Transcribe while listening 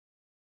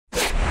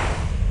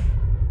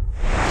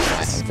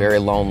was very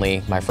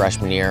lonely my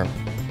freshman year.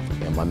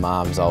 You know, my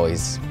mom's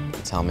always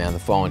telling me on the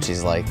phone,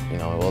 she's like, you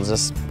know, we'll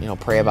just, you know,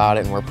 pray about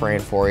it and we're praying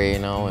for you, you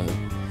know, and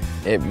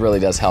it really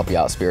does help you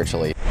out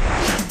spiritually.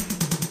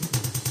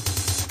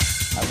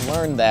 I've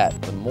learned that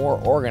the more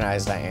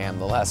organized I am,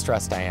 the less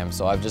stressed I am,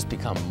 so I've just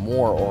become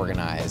more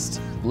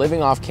organized.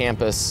 Living off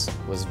campus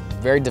was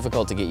very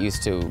difficult to get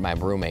used to. My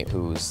roommate,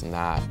 who's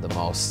not the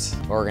most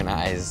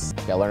organized,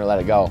 gotta learn to let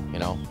it go, you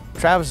know.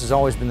 Travis has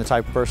always been the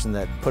type of person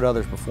that put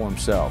others before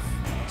himself.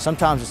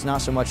 Sometimes it's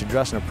not so much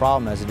addressing a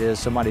problem as it is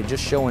somebody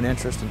just showing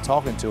interest and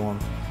talking to him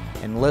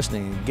and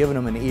listening and giving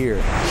them an ear.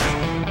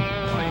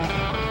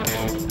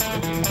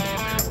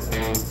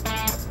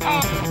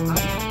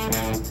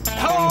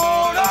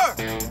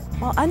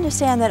 Well,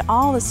 understand that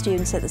all the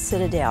students at the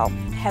Citadel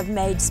have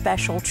made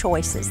special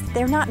choices.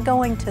 They're not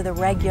going to the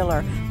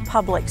regular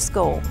public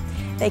school.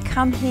 They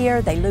come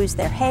here, they lose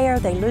their hair,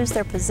 they lose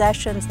their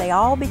possessions, they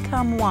all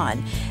become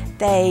one.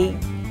 They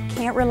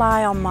can't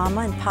rely on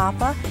Mama and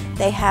Papa.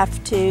 They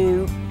have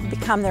to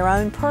become their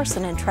own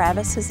person, and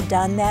Travis has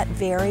done that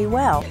very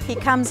well. He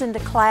comes into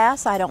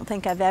class. I don't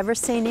think I've ever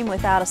seen him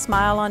without a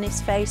smile on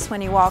his face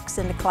when he walks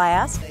into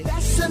class.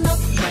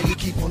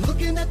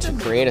 To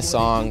create a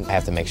song, I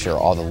have to make sure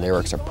all the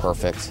lyrics are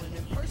perfect.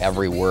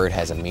 Every word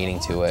has a meaning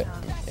to it,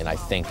 and I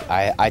think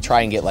I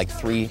try and get like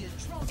three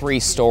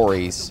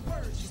stories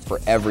for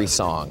every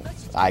song.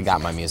 I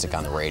got my music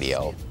on the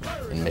radio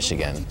in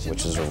Michigan,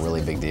 which is a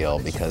really big deal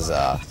because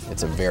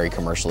it's a very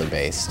commercially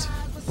based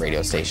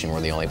radio station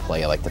where they only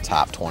play like the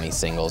top 20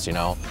 singles, you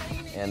know.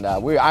 And I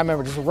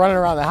remember just running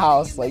around the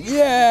house like,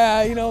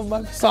 yeah, you know,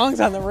 my song's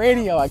on the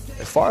radio. As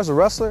far as a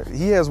wrestler,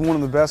 he has one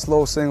of the best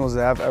low singles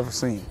that I've ever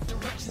seen.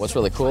 What's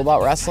really cool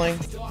about wrestling,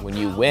 when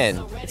you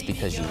win, it's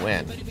because you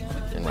win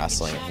in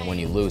wrestling. And when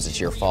you lose, it's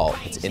your fault.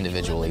 It's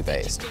individually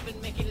based,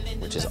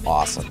 which is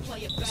awesome.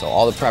 So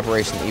all the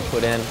preparation that you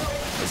put in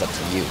is up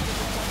to you.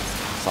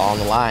 It's all on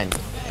the line,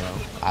 you know.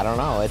 I don't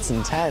know, it's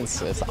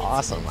intense. It's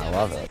awesome, I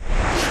love it.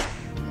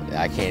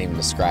 I can't even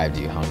describe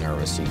to you how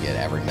nervous you get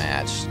every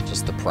match,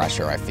 just the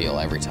pressure I feel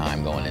every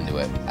time going into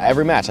it.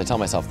 Every match I tell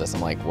myself this,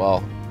 I'm like,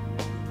 well,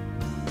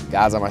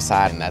 God's on my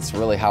side, and that's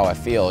really how I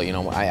feel. You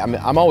know,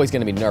 I'm always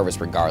gonna be nervous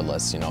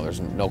regardless, you know,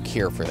 there's no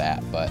cure for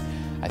that, but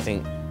I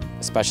think,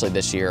 especially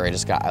this year,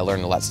 I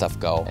learned to let stuff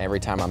go. Every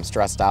time I'm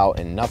stressed out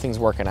and nothing's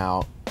working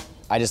out,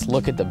 I just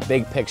look at the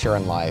big picture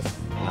in life,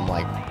 and I'm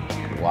like,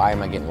 why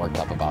am I getting worked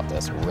up about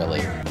this,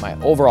 really? My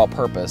overall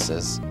purpose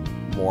is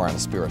more on a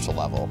spiritual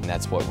level, and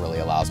that's what really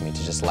allows me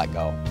to just let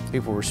go.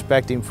 People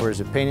respect him for his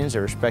opinions, they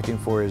respect him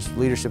for his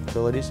leadership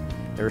abilities,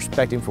 they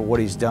respect him for what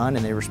he's done,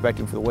 and they respect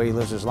him for the way he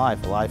lives his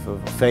life, a life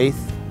of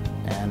faith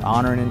and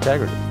honor and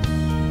integrity.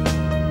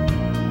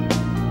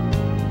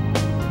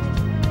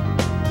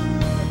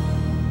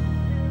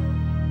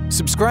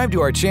 Subscribe to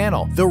our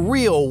channel, The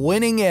Real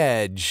Winning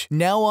Edge,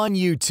 now on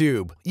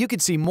YouTube. You can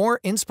see more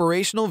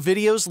inspirational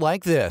videos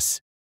like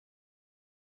this.